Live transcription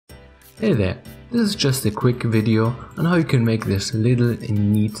Hey there, this is just a quick video on how you can make this little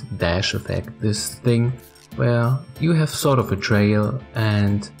neat dash effect, this thing where you have sort of a trail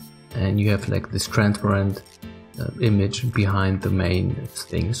and you have like this transparent image behind the main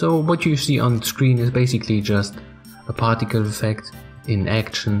thing. So what you see on the screen is basically just a particle effect in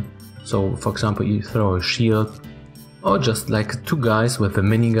action. So for example, you throw a shield or just like two guys with a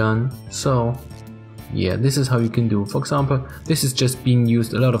minigun. So yeah, this is how you can do. For example, this is just being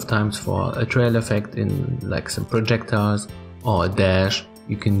used a lot of times for a trail effect in like some projectiles or a dash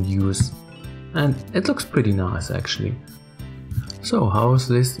you can use, and it looks pretty nice actually. So how is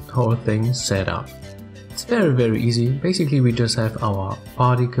this whole thing set up? It's very easy. Basically we just have our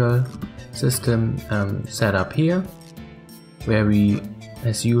particle system set up here, where we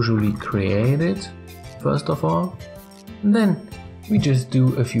as usually create it first of all, and then we just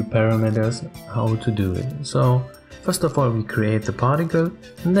do a few parameters how to do it. So first of all we create the particle,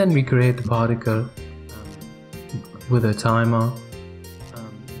 and then we create the particle with a timer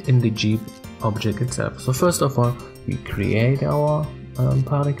in the Jeep object itself. So first of all we create our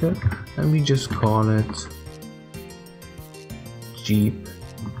particle and we just call it Jeep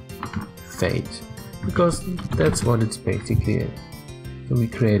Fade, because that's what it's basically is. So we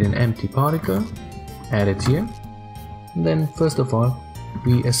create an empty particle, add it here. Then first of all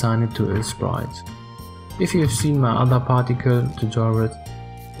we assign it to a sprite. If you've seen my other particle tutorial,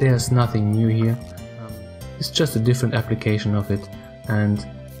 there's nothing new here. It's just a different application of it, and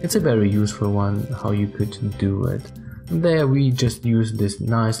it's a very useful one how you could do it. And there we just use this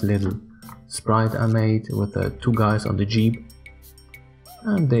nice little sprite I made with the two guys on the Jeep,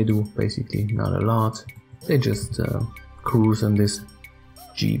 and they do basically not a lot. They just cruise on this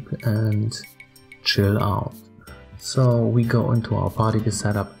Jeep and chill out. So we go into our particle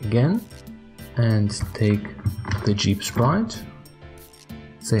setup again and take the Jeep sprite,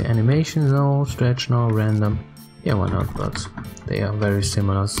 say animation no, stretch no, random, yeah why not, but they are very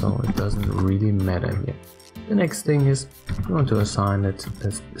similar so it doesn't really matter here. The next thing is we want to assign it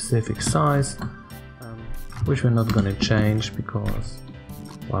a specific size, which we're not going to change because,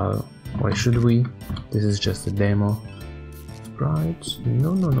 well, why should we? This is just a demo. Sprite,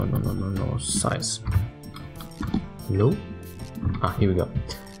 no, size. Hello? Ah, here we go.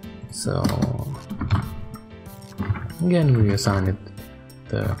 So again we assign it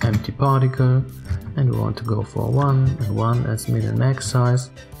the empty particle, and we want to go for 1 and 1 as min and max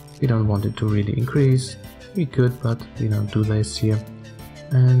size. We don't want it to really increase. We could, but we don't do this here.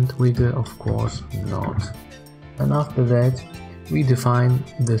 And wiggle of course not. And after that we define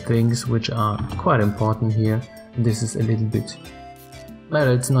the things which are quite important here. This is a little bit,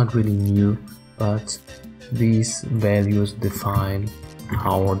 well, it's not really new, but these values define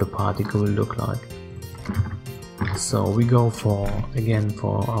how the particle will look like. So we go for again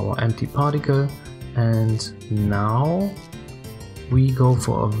for our empty particle, and now we go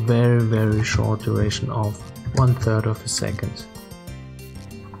for a very short duration of 1/3 of a second,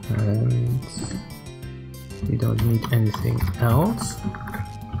 and we don't need anything else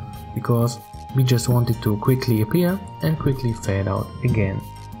because we just want it to quickly appear and quickly fade out again.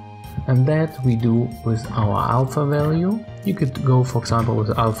 And that we do with our alpha value. You could go for example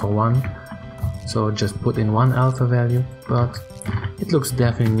with alpha 1, so just put in one alpha value, but it looks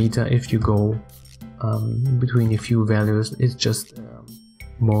definitely neater if you go between a few values. It's just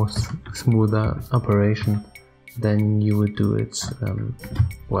more smoother operation than you would do it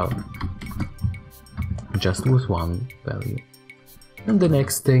well just with one value. And the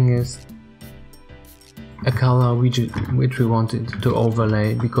next thing is a color which we wanted to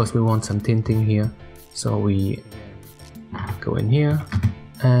overlay because we want some tinting here. So we go in here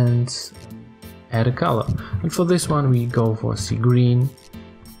and add a color, and for this one we go for sea green,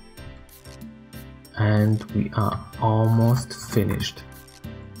 and we are almost finished.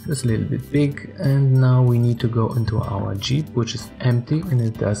 It's a little bit big, and now we need to go into our Jeep, which is empty and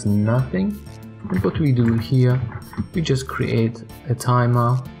it does nothing. And what we do here, we just create a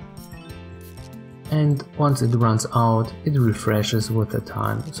timer, and once it runs out it refreshes with the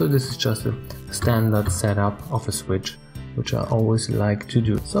time. So this is just a standard setup of a switch, which I always like to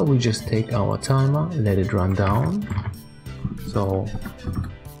do. So we just take our timer, let it run down so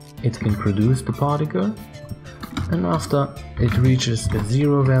it can produce the particle, and after it reaches a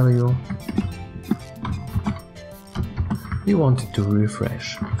 0 value we want it to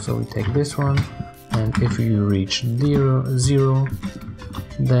refresh. So we take this one, and if you reach 0,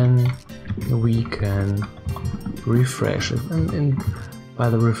 then we can refresh it, and by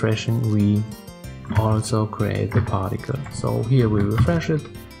the refreshing we also create the particle. So here we refresh it,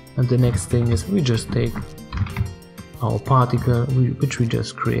 and the next thing is we just take our particle which we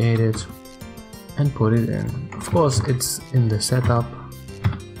just created and put it in. Of course it's in the setup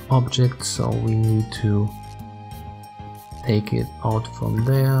object, so we need to take it out from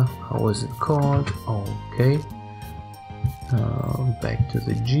there. How is it called? Okay. Back to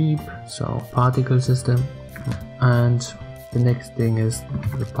the Jeep, so particle system, and the next thing is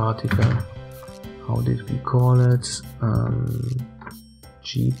the particle. How did we call it?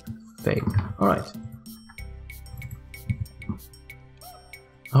 Jeep fade. Alright.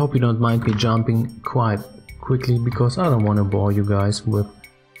 I hope you don't mind me jumping quite quickly because I don't want to bore you guys with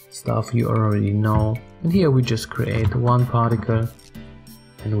stuff you already know. And here we just create one particle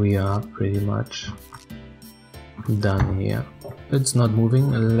and we are pretty much done here. It's not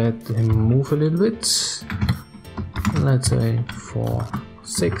moving, let him move a little bit. Let's say 4,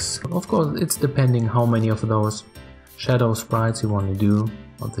 6. Of course it's depending how many of those shadow sprites you want to do,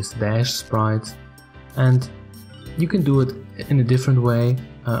 or this dash sprites, and you can do it in a different way.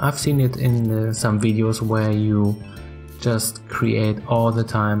 I've seen it in some videos where you just create all the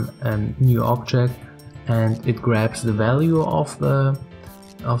time a new object and it grabs the value of the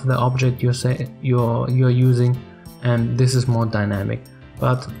object you're using, and this is more dynamic.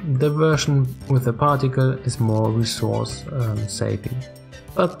 But the version with the particle is more resource saving.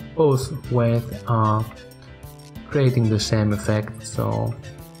 But both ways are creating the same effect, so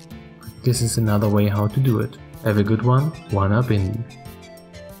this is another way how to do it. Have a good one up in you.